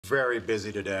Very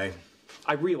busy today.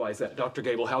 I realize that, Dr.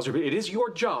 Gablehauser, but it is your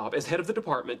job as head of the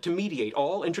department to mediate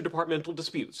all interdepartmental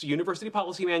disputes. University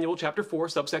Policy Manual, Chapter 4,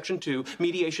 Subsection 2,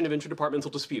 Mediation of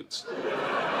Interdepartmental Disputes.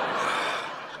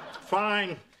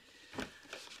 Fine.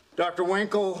 Dr.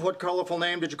 Winkle, what colorful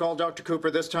name did you call Dr. Cooper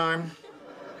this time?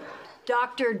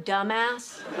 Dr.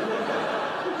 Dumbass.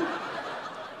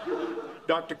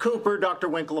 Dr. Cooper, Dr.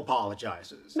 Winkle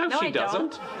apologizes. No, she I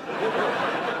doesn't.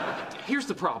 Here's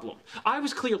the problem. I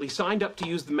was clearly signed up to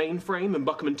use the mainframe in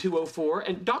Buckman 204,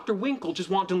 and Dr. Winkle just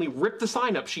wantonly ripped the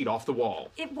sign-up sheet off the wall.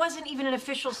 It wasn't even an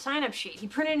official sign-up sheet. He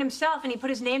printed it himself, and he put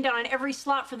his name down on every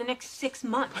slot for the next 6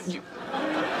 months.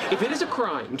 If it is a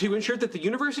crime to ensure that the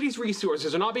university's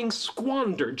resources are not being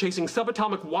squandered chasing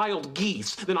subatomic wild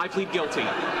geese, then I plead guilty.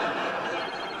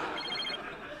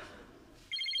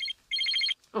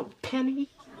 Oh, Penny?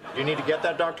 You need to get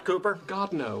that, Dr. Cooper?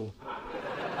 God, no.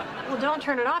 Well, don't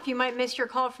turn it off. You might miss your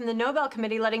call from the Nobel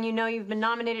Committee letting you know you've been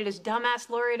nominated as Dumbass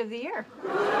Laureate of the Year.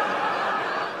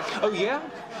 Oh, yeah?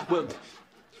 Well,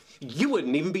 you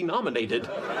wouldn't even be nominated.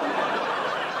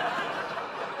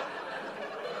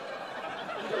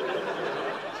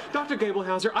 Dr.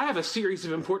 Gablehauser, I have a series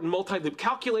of important multi-loop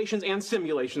calculations and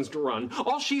simulations to run.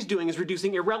 All she's doing is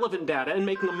reducing irrelevant data and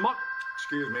making a mock...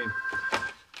 Excuse me.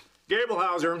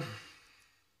 Gablehauser.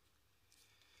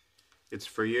 It's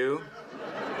for you.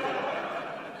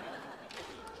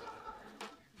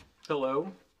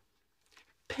 Hello?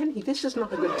 Penny, this is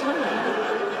not a good time.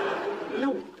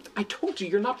 No, I told you,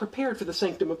 you're not prepared for the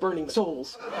sanctum of burning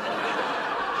souls.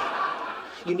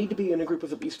 You need to be in a group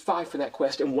of at least 5 for that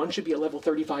quest, and 1 should be a level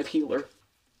 35 healer.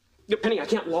 Penny, I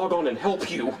can't log on and help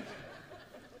you.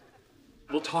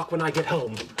 We'll talk when I get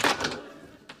home.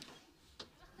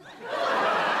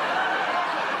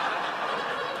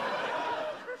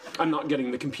 I'm not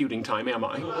getting the computing time, am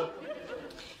I?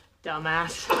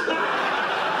 Dumbass.